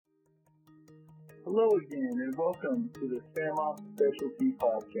Hello again, and welcome to the Fairmont Specialty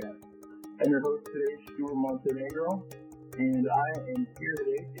Podcast. I'm your host today, Stuart Montenegro, and I am here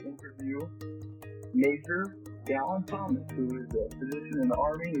today to interview Major Dallin Thomas, who is a physician in the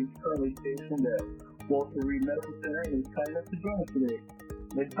Army. He's currently stationed at Walter Reed Medical Center, and he's kind enough to join us today.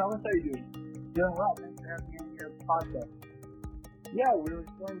 Major Thomas, how are you doing? Doing well. Thanks for having me on your podcast. Yeah, we were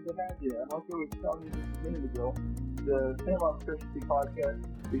excited to have you. And also, we were telling you just a minute ago, the Fairmont Specialty Podcast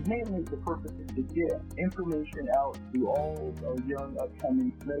is mainly the purpose is to get information out to all our young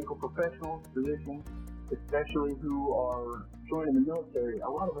upcoming medical professionals, physicians, especially who are joining the military. A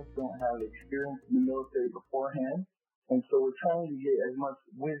lot of us don't have experience in the military beforehand, and so we're trying to get as much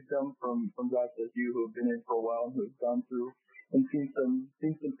wisdom from guys like you who have been in for a while and who have gone through and seen some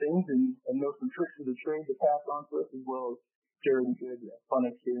things and know some tricks of the trade to pass on to us, as well as share the good, fun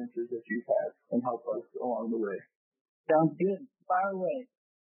experiences that you've had and help us along the way. Sounds good. Fire away.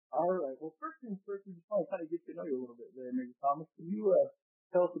 All right. Well, first things first, we just want to kind of get to know you a little bit there, Major Thomas. Can you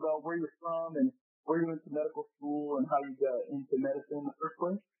tell us about where you're from and where you went to medical school and how you got into medicine in the first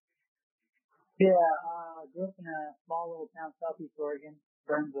place? Yeah, I grew up in a small little town, southeast Oregon,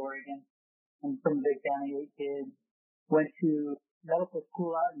 Burns, Oregon. I'm from a big family, 8 kids. Went to medical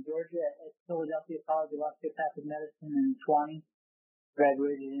school out in Georgia at Philadelphia College of Osteopathic Medicine in 20.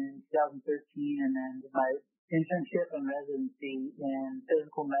 Graduated in 2013, and then did my internship and residency in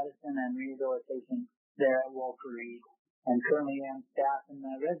physical medicine and rehabilitation there at Walter Reed, and currently am staff in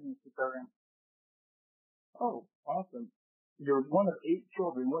the residency program. Oh, awesome. You're one of 8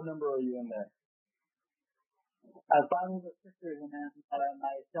 children. What number are you in there? I have 5 older sisters, and then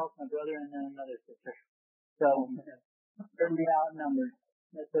myself, my brother, and then another sister. So, pretty outnumbered.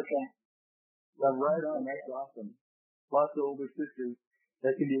 That's okay. Well, right on. That's awesome. Lots of older sisters.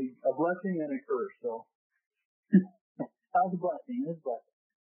 That can be a blessing and a curse, so. That was a blessing. It was a blessing.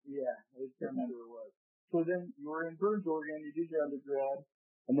 Yeah, it sure was. So then you were in Burns, Oregon. You did your undergrad,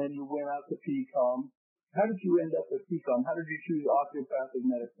 and then you went out to PCOM. How did you end up at PCOM? How did you choose osteopathic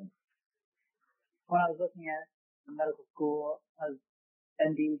medicine? When I was looking at medical school, I was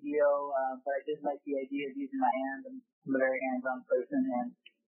MD, DO, but I did like the idea of using my hands. I'm a very hands-on person, and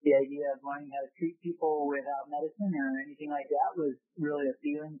the idea of learning how to treat people without medicine or anything like that was really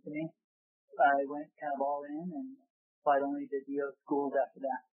appealing to me. I went kind of all in and applied only to DO schools after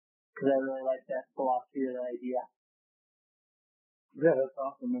that because I really liked that philosophy or that idea. Yeah, that's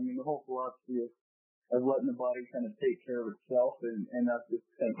awesome. I mean, the whole philosophy of letting the body kind of take care of itself and not just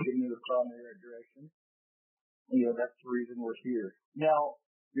kind of getting it in the right direction. You know, that's the reason we're here. Now,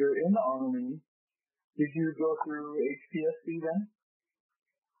 you're in the Army. Did you go through HPSC then?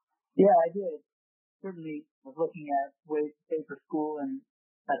 Yeah, I did. Certainly was looking at ways to pay for school, and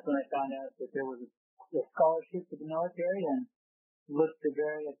that's when I found out that there was a scholarship for the military, and looked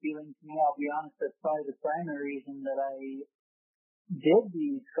very appealing to me. I'll be honest, that's probably the primary reason that I did the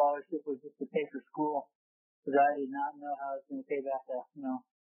scholarship was just to pay for school, because I did not know how I was going to pay back that,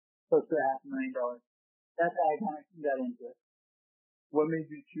 close to $500,000. That's how I kind of got into it. What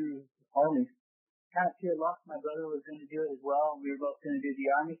made you choose Army? Kind of pure luck. My brother was going to do it as well, and we were both going to do the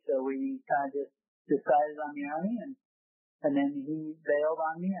Army, so we kind of just decided on the Army, and then he bailed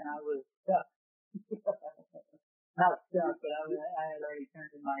on me, and I was stuck. Not stuck, but I had already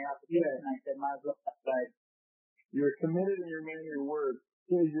turned in my application, and I said, might as well try. You're committed and you're man of your word.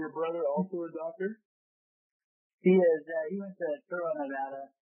 So is your brother also a doctor? He is. He went to Turo,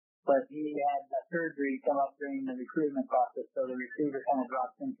 Nevada, but he had a surgery come up during the recruitment process, so the recruiter kind of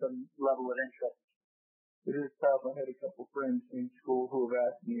dropped him some level of interest. It is tough. I had a couple friends in school who have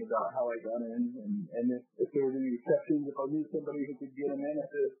asked me about how I got in and if there were any exceptions, if I knew somebody who could get them in. I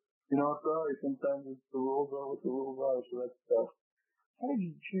said, sorry, sometimes the rules are what the rules are, so that's tough. How did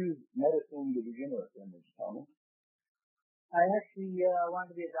you choose medicine to begin with, then, Mr. Thomas? I actually wanted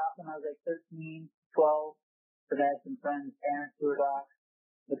to be a doctor when I was like 13, 12, but I had some friends, parents who were docs.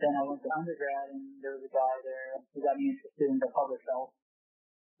 But then I went to undergrad, and there was a guy there who got me interested in the public health.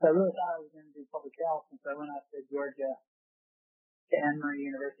 So I really thought I was going to do public health, and so I went out to Georgia, to Emory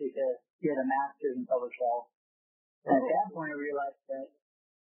University, to get a master's in public health. And at that point, I realized that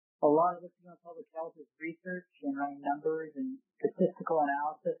a lot of what's in public health is research and running numbers and statistical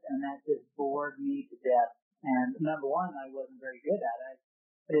analysis, and that just bored me to death. And number one, I wasn't very good at it.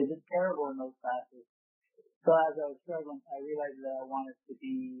 I did terrible in those classes. So as I was struggling, I realized that I wanted to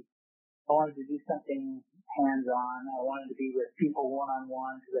do something hands-on. I wanted to be with people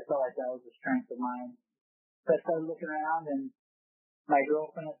one-on-one because I felt like that was a strength of mine. So I started looking around, and my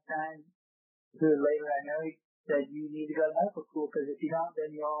girlfriend at the time, who later I married, said, you need to go to medical school because if you don't,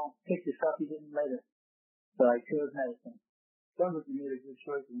 then you'll pick yourself you didn't later. So I chose medicine. So sounds like you made a good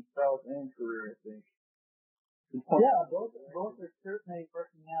choice in spouse and career, I think. Yeah, both are certainly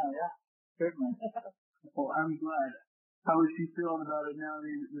working out, yeah. Certainly. Well, I'm glad. How is she feeling about it now,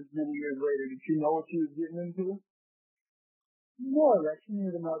 this many years later? Did she know what she was getting into? More or less, she knew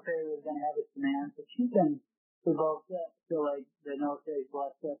the military was going to have its demands, but we both feel like the military's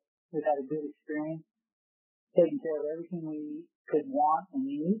blessed us. We've had a good experience, taking care of everything we could want and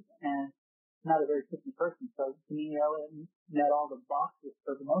need, and not a very picky person. So to me, Ellen met all the boxes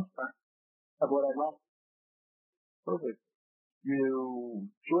for the most part of what I love. Perfect. You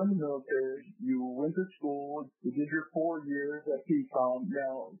joined the military, you went to school, you did your 4 years at PCOM.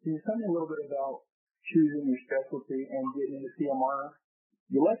 Now, can you tell me a little bit about choosing your specialty and getting into PMR?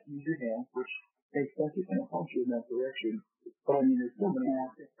 You like to use your hands, which makes sense. You can function in that direction. But I mean, there's so many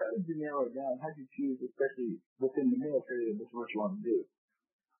aspects. How did you narrow it down? How did you choose, especially within the military, that this is what you want to do?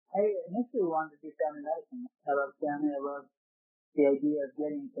 I initially wanted to do family medicine. I love family. I love the idea of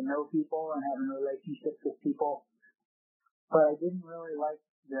getting to know people and having relationships with people. But I didn't really like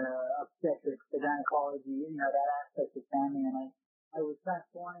the obstetrics, the gynecology, that aspect of family. And I was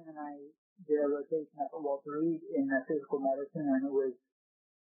transforming and I did a rotation at Walter Reed in physical medicine, and it was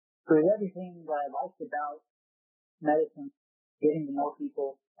everything that I liked about medicine, getting to know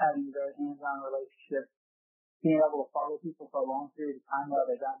people, having very hands-on relationships, being able to follow people for a long period of time while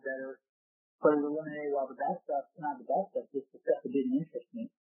they got better, but it eliminated all the bad stuff, not the bad stuff, just the stuff that didn't interest me.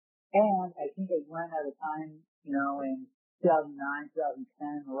 And I think I went at a time, in 2009,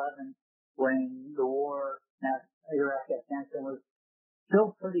 2010, 11, when the war in Iraq, Afghanistan was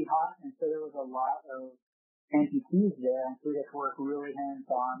still pretty hot, and so there was a lot of amputees there, and so we got to work really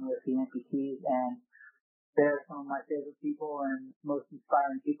hands-on with the amputees, and they're some of my favorite people and most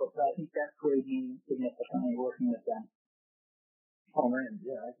inspiring people, so I think that swayed me significantly working with them. Oh man,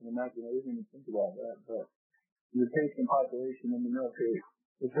 yeah, I can imagine. I didn't even think about that, but the patient population in the military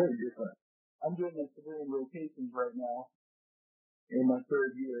is very different. I'm doing the civilian rotations right now in my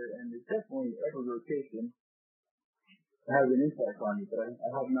 3rd year, and it's definitely every rotation has an impact on you, but I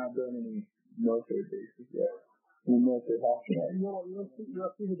have not done any military bases yet. In military hospital.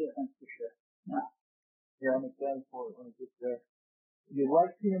 You'll see the difference for sure. Yeah, I'm excited for it when it gets there. You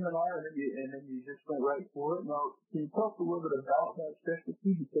like PM&R, and then you just went right for it. Now, can you talk a little bit about that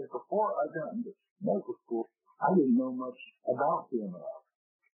specialty? Because before I got into medical school, I didn't know much about PM&R.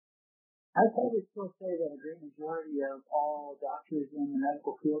 I probably still say that a great majority of all doctors in the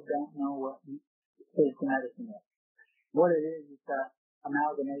medical field don't know what physical medicine is. What it is that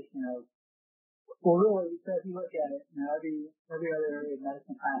amalgamation of, well, really, so if you look at it, every other area of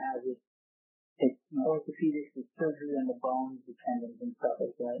medicine kind of has its orthopedics, the surgery on the bones, the tendons, and stuff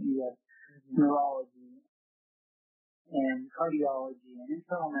like that. You have neurology and cardiology and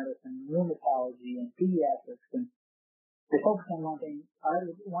internal medicine, rheumatology and pediatrics, and they focus on one thing.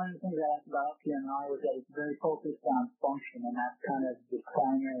 One of the things I asked about PMI was that it's very focused on function, and that's kind of the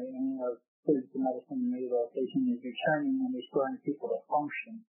primary aim of physical medicine and rehabilitation is returning and restoring people to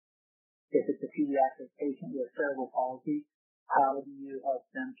function. If it's a pediatric patient with cerebral palsy, how do you help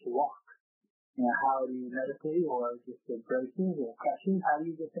them to walk? How do you medically or just with braces or crutches, how do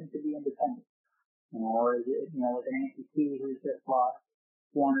you get them to be independent? Or is it, with an amputee who's just lost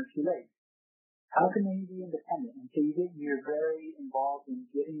 1 or 2 legs? How can they be independent? And so you're very involved in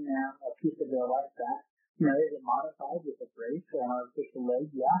giving them a piece of their life back. Is it modified with a brace or an artificial leg?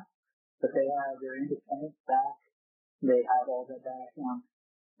 Yeah. But they have their independence back. They have all that back.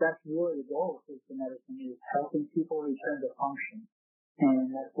 That's really the goal of physical medicine, is helping people return to function.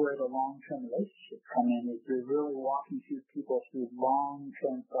 And that's where the long-term relationships come in, is you're really walking through people through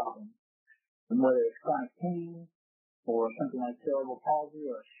long-term problems. And whether it's chronic pain, or something like cerebral palsy,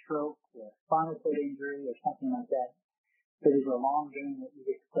 or a stroke, or a spinal cord injury, or something like that. It is a long game that you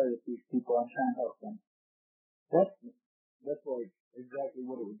get to play with these people and try and help them. That's like exactly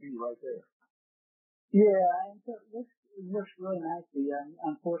what it would be right there. Yeah, and so it works really nicely.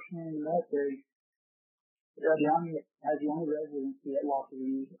 Unfortunately, in the military, the Army has the only residency at Walter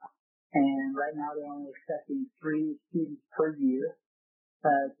Reed, and right now they're only accepting 3 students per year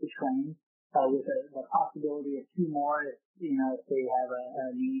to train. With the possibility of 2 more if they have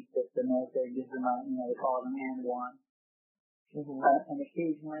a need that the military gives them they call it an and one. And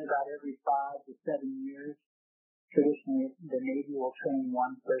occasionally, about every 5 to 7 years, traditionally the Navy will train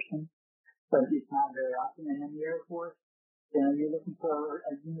 1 person, but it's not very often. And in the Air Force, you're looking for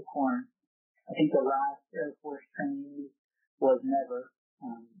a unicorn. I think the last Air Force trainee was never.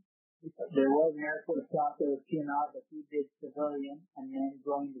 There was an Air Force out there with PNR, but he did civilian and then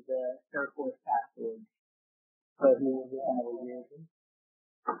joined the Air Force afterwards. But he was kind of a weird.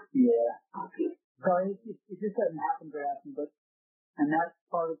 Yeah. So it just doesn't happen very often, but And that's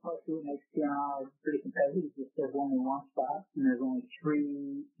part of what makes PNR pretty competitive. Is just there's only one spot, and there's only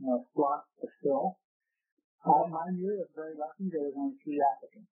 3 slots to fill. My year was very lucky. There was only 3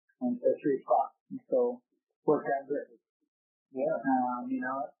 applicants, and so 3 spots, and so worked out good. Yeah.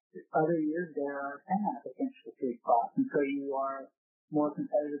 Other years there are 10 applicants for 3 spots, and so you are more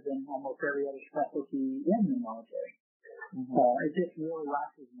competitive than almost every other specialty in the military. Mm-hmm. It just really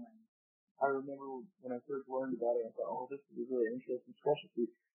lashes money. I remember when I first learned about it, I thought, oh, this is a really interesting specialty.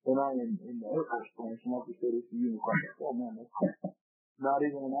 When I am in the Air Force branch, and I just said it's a unicorn. Oh, man, that's not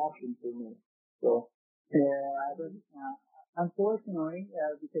even an option for me. So, unfortunately,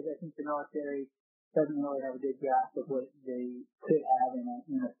 because I think the military doesn't really have a good grasp of what they could have in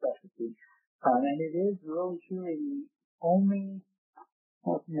a specialty. And it is really truly the only,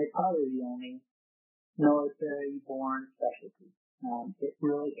 probably the only military-born specialty. It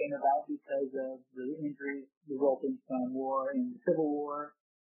really came about because of the injuries resulting from war in the Civil War,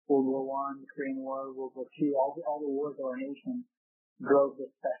 World War I, the Korean War, World War II, all the wars of our nation drove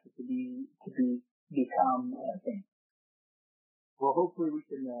this specialty to become a thing. Well, hopefully we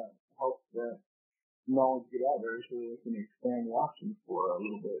can help the knowledge get out there so we can expand the options for it a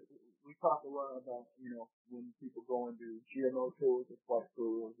little bit. We talk a lot about, when people go into GMO tours or flight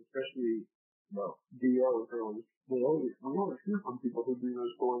tours, especially DOs, we always hear from people who do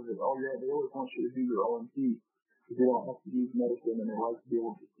those tours that, they always want you to do your O&T because they don't have to use medicine and they like to be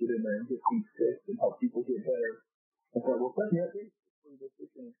able to get in there and get things fixed and help people get better. And so, basically, we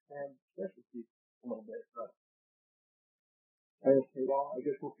can expand specialty a little bit. But I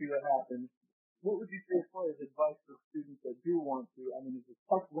guess we'll see what happens. What would you say as far as advice for students that do want to? I mean, it's a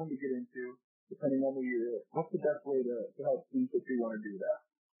tough one to get into, depending on the year. What's the best way to help students that do want to do that?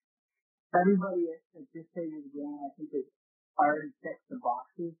 Everybody at this stage of the game, I think, has already checked the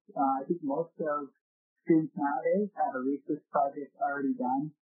boxes. I think most of students nowadays have a research project already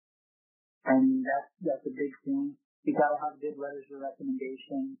done, and that's a big thing. You got to have good letters of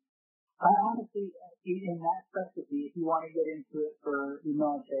recommendation. I honestly, in that specialty, if you want to get into it for the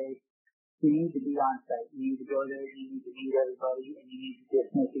military, you need to be on site. You need to go there. You need to meet everybody, and you need to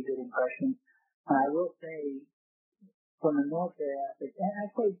just make a good impression. And I will say, from the military aspect, and I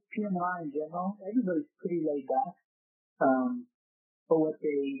say PMI in general, everybody's pretty laid back. But what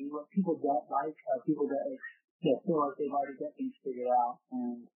people don't like are people that feel like they've already got things figured out.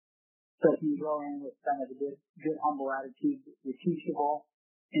 And so if you go in with kind of a good humble attitude, you're teachable,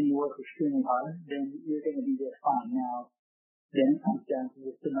 and you work extremely hard, then you're going to be just fine. Now, then it comes down to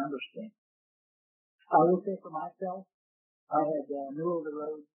just the numbers thing. I will say for myself, I had middle of the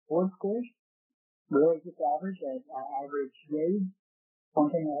road board scores. Really just average at average grades.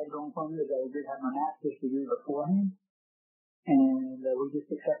 One thing I had going for me is I did have my master's degree beforehand, and we just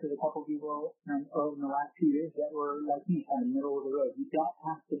accepted a couple people over the last 2 years that were like me, kind of middle of the road. You don't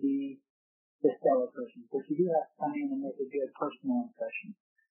have to be the stellar person, but you do have to come in and make a good personal impression.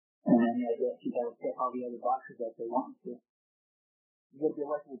 And then I guess you got to tick all the other boxes that they want to. You got to be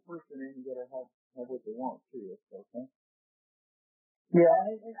a likable person, and you got to have what they want too. Okay. Yeah,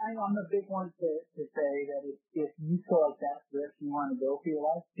 I'm a big one to say that if you feel like that's the direction you want to go for your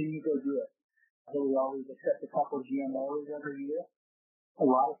life, then you go do it. So we always accept a couple of GMOs every year. A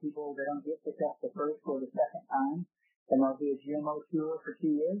lot of people, they don't get picked up the first or the second time, and they'll do a GMO tour for 2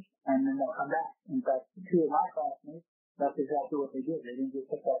 years, and then they'll come back. In fact, 2 of my classmates, that's exactly what they did. They didn't get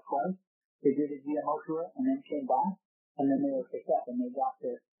picked up twice. They did a GMO tour and then came back, and then they were picked up, and they got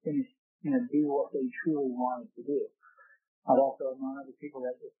to finish, do what they truly wanted to do. I've also known other people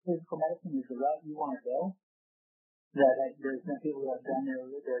that if physical medicine is the route you want to go, that there's been people that have done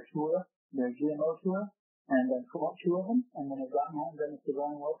their tour, their GMO tour, and then 2 of them, and then they've gotten out and done it the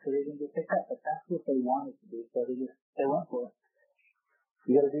wrong way, so they didn't get picked up. But that's what they wanted to do, so they went for it.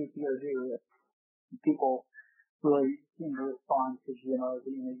 You got to do what you got to do. People really seem to respond to GMOs.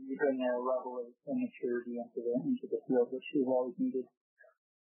 You bring a level of immaturity into the field, which is always needed.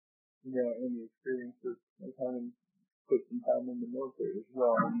 Yeah, and the experience of having put some time in the military as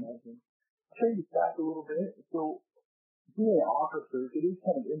well, I imagine. I'll change it back a little bit. So, being officers, it is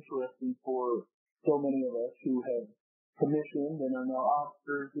kind of interesting for so many of us who have commissioned and are now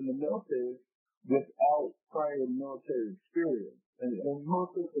officers in the military without prior military experience. And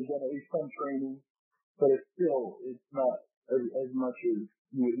most of us have done at least some training, but it's not as much as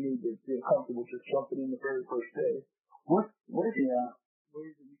you would need to feel comfortable just jumping in the very first day. What are the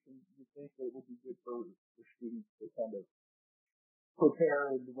ways that you think that it would be good for students to kind of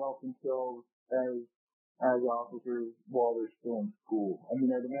prepare and develop themselves as officers while they're still in school? I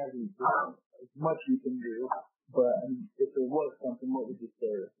mean, I'd imagine there's as much you can do, but if there was something, what would you say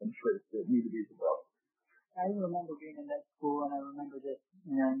are some traits that need to be developed? I remember being in that school, and I remember this,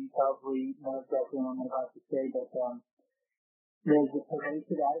 you probably know exactly what I'm about to say, but there's a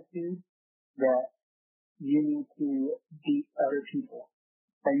pervasive attitude that you need to beat other people.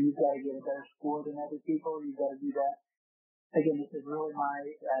 And you've got to get a better score than other people. You've got to do that. Again, this is really my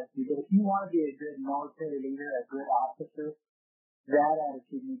attitude. But if you want to be a good military leader, a good officer, that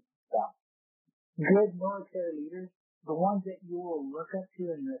attitude needs to stop. Good military leaders, the ones that you will look up to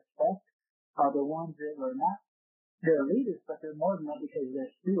and respect, are the ones that are not, they're leaders, but they're more than that because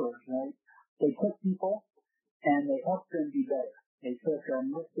they're stewards, right? They took people and they helped them be better. They took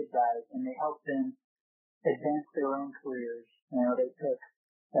enlisted guys and they helped them advance their own careers. They took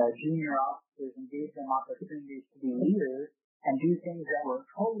junior officers and gave them opportunities to be leaders and do things that were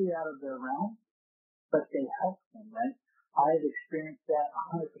totally out of their realm, but they helped them, right? I've experienced that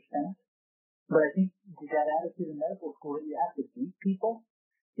 100%. But I think that attitude in medical school that you have to beat people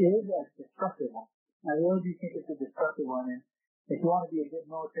is a destructive one. I really do think it's a destructive one. And if you want to be a good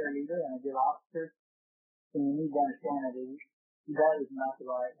military leader and a good officer, then you need to understand that that is not the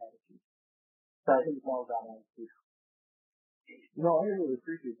right attitude. So I think it's all about attitude. No, I really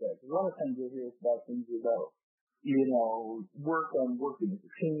appreciate that. Because a lot of times you'll hear about things about, working as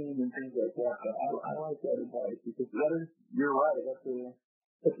a team and things like that. But I like that advice because you're right.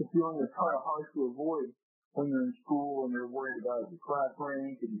 That's a feeling that's kind of hard to avoid when you're in school and you're worried about your class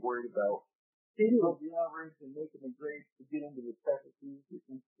rank and you're worried about the average and making the grades to get into the specialties.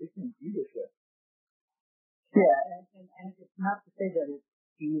 It can beat us up. Yeah, and it's not to say that it's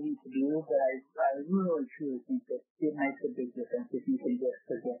easy to do, but I really truly think that it makes a big difference if you can just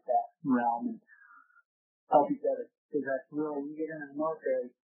forget that realm and help each other. Because that's really, you get into the military,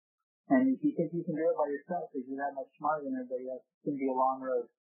 and if you think you can do it by yourself, because you're that much smarter than everybody else, it's going to be a long road.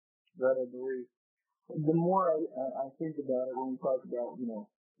 That I believe. The more I think about it when we talk about,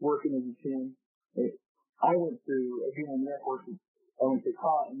 working as a team, I went in the Air Force, I went to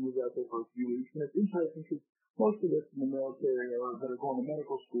Cotton, was out there for a few weeks, and it's interesting because most of us in the military that are going to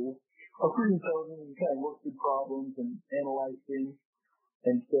medical school are pretty intelligent and kind of work through problems and analyze things.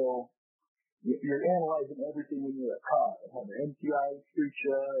 And so you're analyzing everything when you're at Cotton, how the MTI treat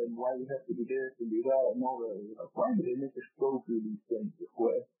you and why you have to do this and do that and all that. Why do they make us go through these things this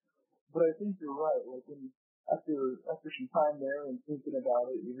way? But I think you're right. Like after some time there and thinking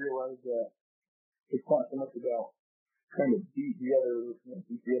about it, you realize that it's not so much about trying to beat the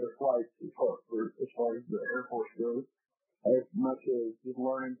other flights as far as the Air Force goes, as much as just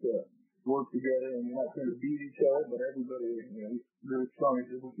learning to work together and you're not trying to beat each other, but everybody is really strong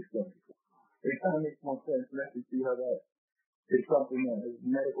as your weakest link. It kind of makes more sense, and I can see how that is something that as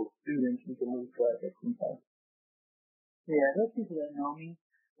medical students we can lose track of sometimes. Yeah, those people that know me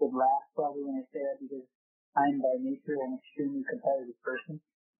would laugh probably when I say that because I'm by nature an extremely competitive person.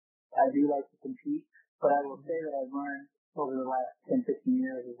 I do like to compete, but I will say that I've learned over the last 10, 15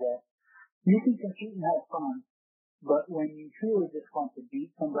 years is that you can compete and have fun, but when you truly just want to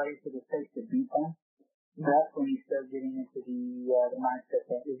beat somebody for the sake to beat them, that's when you start getting into the mindset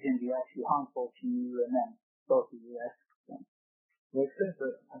that is going to be actually harmful to you and them, both of you. Makes sense.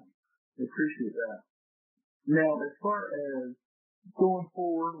 I appreciate that. Now, as far as going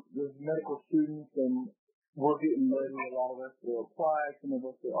forward with medical students, and we're getting ready, a lot of us will apply, some of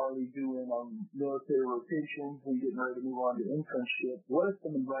us are already doing military rotations and getting ready to move on to internships. What is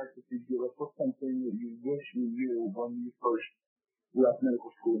some advice that you give us? What's something that you wish you knew when you first left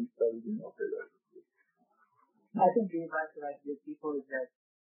medical school and studied in military residency? I think the advice that I give people is that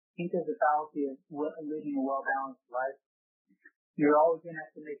think of the fallacy of living a well-balanced life. You're always going to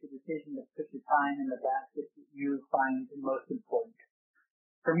have to make a decision to put your time in the basket that you find most important.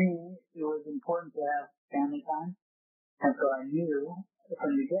 For me, it was important to have family time, and so I knew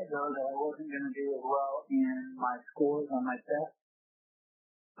from the get-go that I wasn't going to do as well in my scores on my test,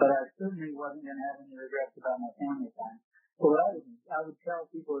 but I certainly wasn't going to have any regrets about my family time. So what I would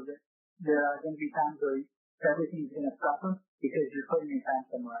tell people is that there are going to be times where everything's going to suffer because you're putting your time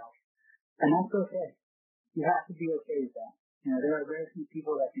somewhere else. And that's okay. You have to be okay with that. There are very few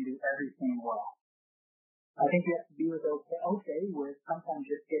people that can do everything well. I think you have to be okay with sometimes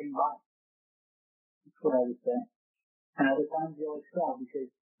just getting by. That's what I would say. And other times you'll excel because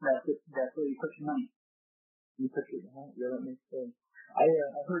that's where you put your money. You put your money? Yeah, that makes sense. I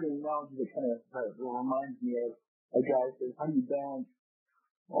heard an analogy that kind of reminds me of a guy who says, how do you balance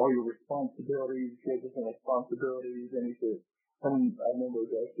all your responsibilities, you have different responsibilities, and he said, and I remember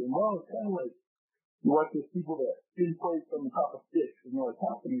a guy saying, well, it's kind of like you watch those people that spin plates on the top of sticks, and you're like,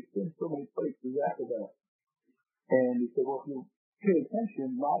 how can you spin so many plates after that? And he said, well, if you pay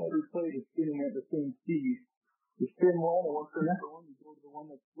attention, not every plate is spinning at the same speed, you spin one, and once they're going, you go to the one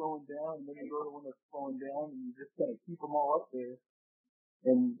that's slowing down, and then you go to the one that's slowing down, and you just kind of keep them all up there.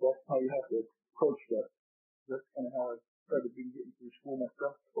 And that's how you have to approach that. That's kind of how I started getting through school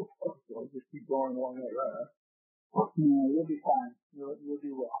myself. So I'll just keep going along that route. Yeah, you'll be fine. You'll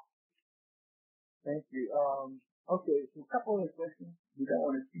do well. Thank you. Okay, so a couple of questions. We don't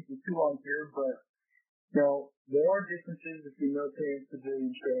want to keep you too long here, but there are differences between military and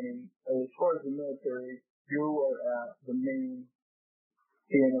civilian training. As far as the military, you are at the main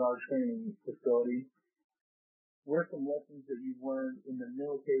CNR training facility. What are some lessons that you've learned in the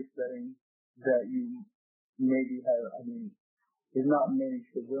military setting that you maybe have, there's not many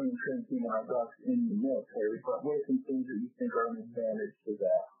civilian training CNR docs in the military, but what are some things that you think are an advantage to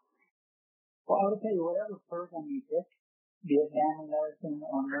that? Well, I would tell you, whatever program you pick, be it family medicine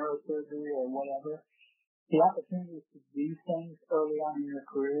or neurosurgery or whatever, the opportunities to do things early on in your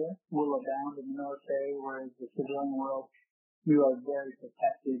career will abound in the military, whereas the civilian world, you are very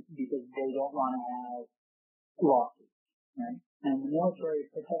protected because they don't want to have lawsuits, right? And the military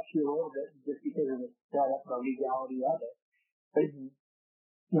protects you a little bit just because of the setup, the legality of it. But,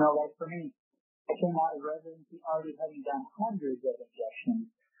 like for me, I came out of residency already having done hundreds of injections,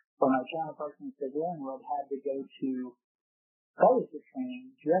 but my counterparts in the civilian world had to go to fellowship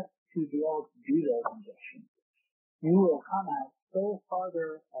training just to be able to do those injections. You will come out so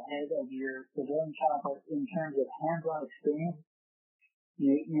farther ahead of your civilian counterparts in terms of hands-on experience.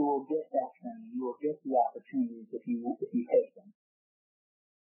 You will get that training. You will get the opportunities if you take them.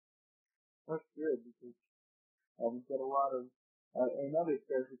 That's good because we've got a lot of in other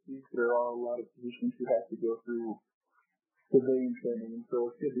specialties there are a lot of positions who have to go through civilian training, and so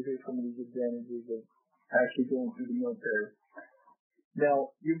it's good to hear some of these advantages of actually going through the military.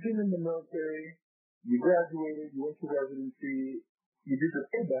 Now, you've been in the military, you graduated, you went to residency, you did your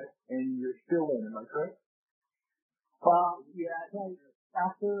payback, and you're still in, am I correct? Well, yeah,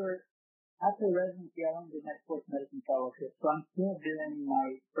 after residency, I went to my sports medicine fellowship, so I'm still doing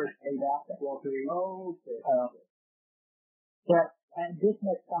my first payback at Walter Reed. Oh, okay. And this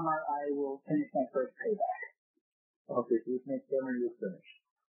next summer, I will finish my first payback. Okay, so this next summer you'll finish.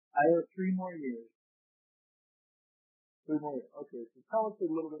 I have 3 more years. 3 more years. Okay, so tell us a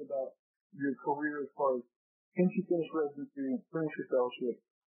little bit about your career as far as since you finished residency and finished your fellowship,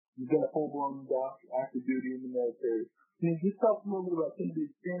 you've been a full-blown doc, active duty in the military. Can you just talk a little bit about some of the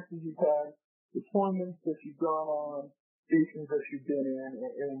experiences you've had, deployments that you've gone on, stations that you've been in,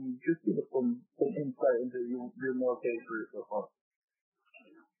 and just give us some insight into your military career so far?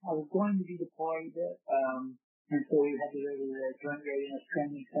 I was going to be deployed, and so we had to go to the Joint Readiness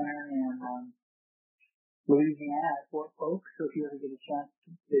Training Center in Louisiana at Fort Polk. So if you ever get a chance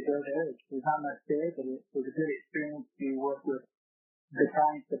to go there, there's not much there, but it was a good experience to work with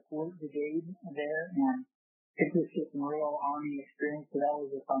Battalion Support Brigade there and get to get some real Army experience. So that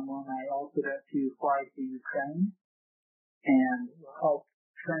was a fun one. I also got to fly to Ukraine and help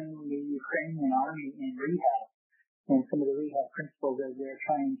train the Ukrainian Army in rehab and some of the rehab principles as they're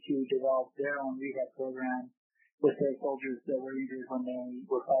trying to develop their own rehab program with their soldiers that were injured when they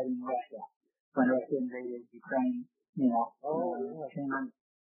were fighting Russia. When Russia invaded Ukraine, 5, 6,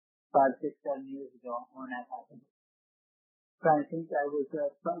 7 years ago when that happened. I think I was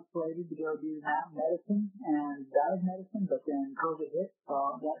slated to go do medicine and dive medicine, but then COVID hit,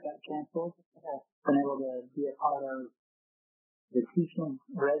 so that got canceled. I've been able to be a part of the teaching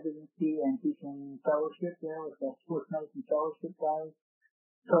residency and teaching fellowship there with the sports medicine fellowship guys.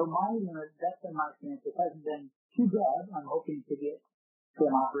 So that's been my experience. It hasn't been too bad. I'm hoping to get to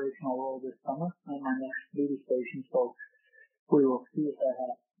an operational role this summer in my next duty station, so we will see if that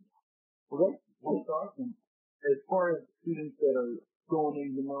happens. Well, that's awesome. As far as students that are going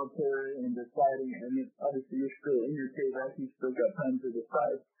into the military and deciding, obviously you're still in your payback, you've still got time to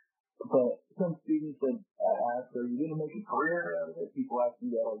decide. But some students that ask, are you going to make a career out of it? People ask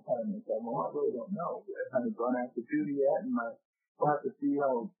me that all the time. And say, well, I really don't know. I haven't gone active duty yet, and I'll have to see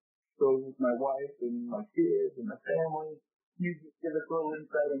how it goes with my wife and my kids and my family. Can you just give us a little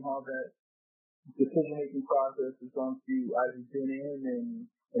insight on how that decision-making process has gone through as you've been in and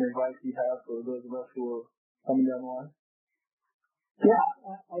advice you have for those of us who are coming down the line? Yeah,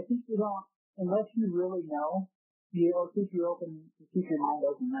 I think unless you really know, you'll keep your mind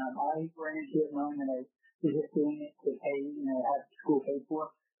open. I ran into it knowing that I was just doing it to pay, have school paid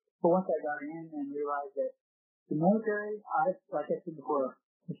for. But once I got in and realized that the military, like I said before,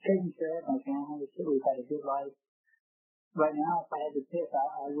 was taking care of my family. We've had a good life. Right now, if I had to pick,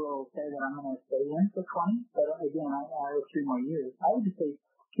 I will say that I'm going to stay in for 20. But again, I have 3 more years. I would just say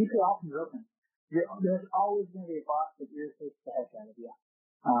keep your options open. There's always going to be a boss that irritates the heck out of you.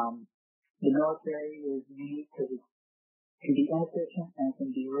 The military is unique because it can be inefficient and it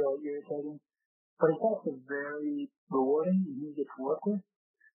can be really irritating, but it's also very rewarding and easy to work with.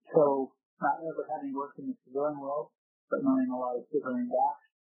 So, not ever having worked in the civilian world, but knowing a lot of civilian guys,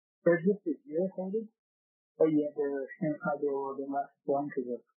 they're just as irritated, but yet their experience might be a little bit less fun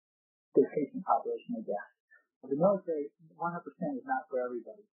because of the patient population, I guess. The military, 100% is not for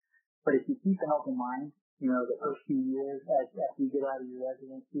everybody. But if you keep an open mind, the first few years after you get out of your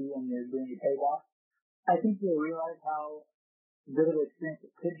residency and you're doing your payback, I think you'll realize how good of an experience it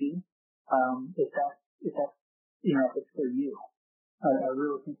could be if it's for you. I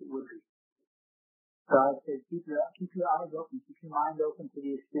really think it would be. So I'd say keep your eyes open, keep your mind open to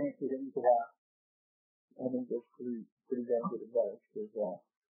the experiences that you could have. I think that's pretty damn good advice because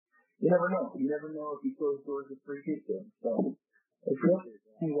you never know. You never know if you close doors with free pizza. So it's good.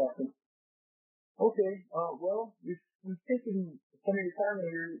 Exactly. Okay, well, we've taken some of your time and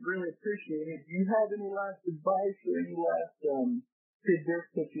we really appreciate it. Do you have any last advice or any last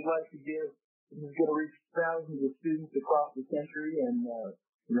tidbits that you'd like to give? This is going to reach thousands of students across the country and,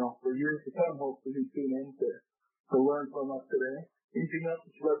 for years to come, hopefully, who tune in to learn from us today. Anything else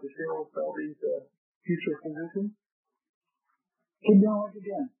that you'd like to share with all these future physicians? Keep doing what you're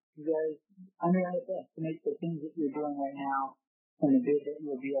doing. You guys, I'm your best to make the things that you're doing right now and the good that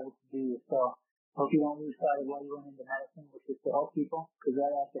you'll be able to do. So, hope you don't lose sight of why you went into medicine, which is to help people, because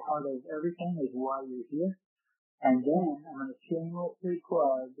right at the heart of everything is why you're here. And then I'm going to shamelessly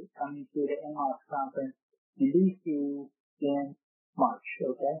plug coming to the NLOS conference in D.C. in March,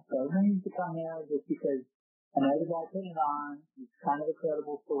 okay? So everyone needs to come there just because I know the guy putting it on. He's kind of a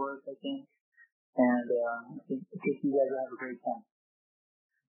credible source, I think. And I think you guys will have a great time.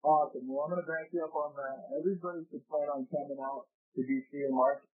 Awesome. Well, I'm going to back you up on that. Everybody should plan on coming out to D.C. in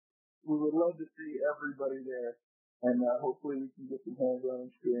March. We would love to see everybody there, and hopefully we can get some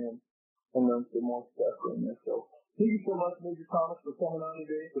hands-on experience and learn some more stuff from this. So thank you so much, Major Thomas, for coming on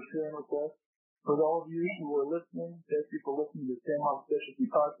today, for sharing with us. For all of you who are listening, thank you for listening to the Sandhawk Specialty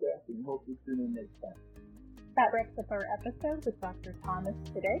Podcast, and we hope you tune in next time. That wraps up our episode with Dr. Thomas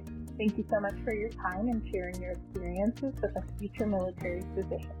today. Thank you so much for your time and sharing your experiences with a future military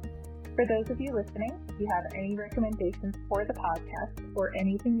physician. For those of you listening, if you have any recommendations for the podcast or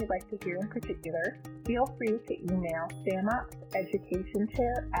anything you'd like to hear in particular, feel free to email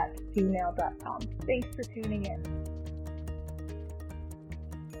SAMOPseducationchair@gmail.com. Thanks for tuning in.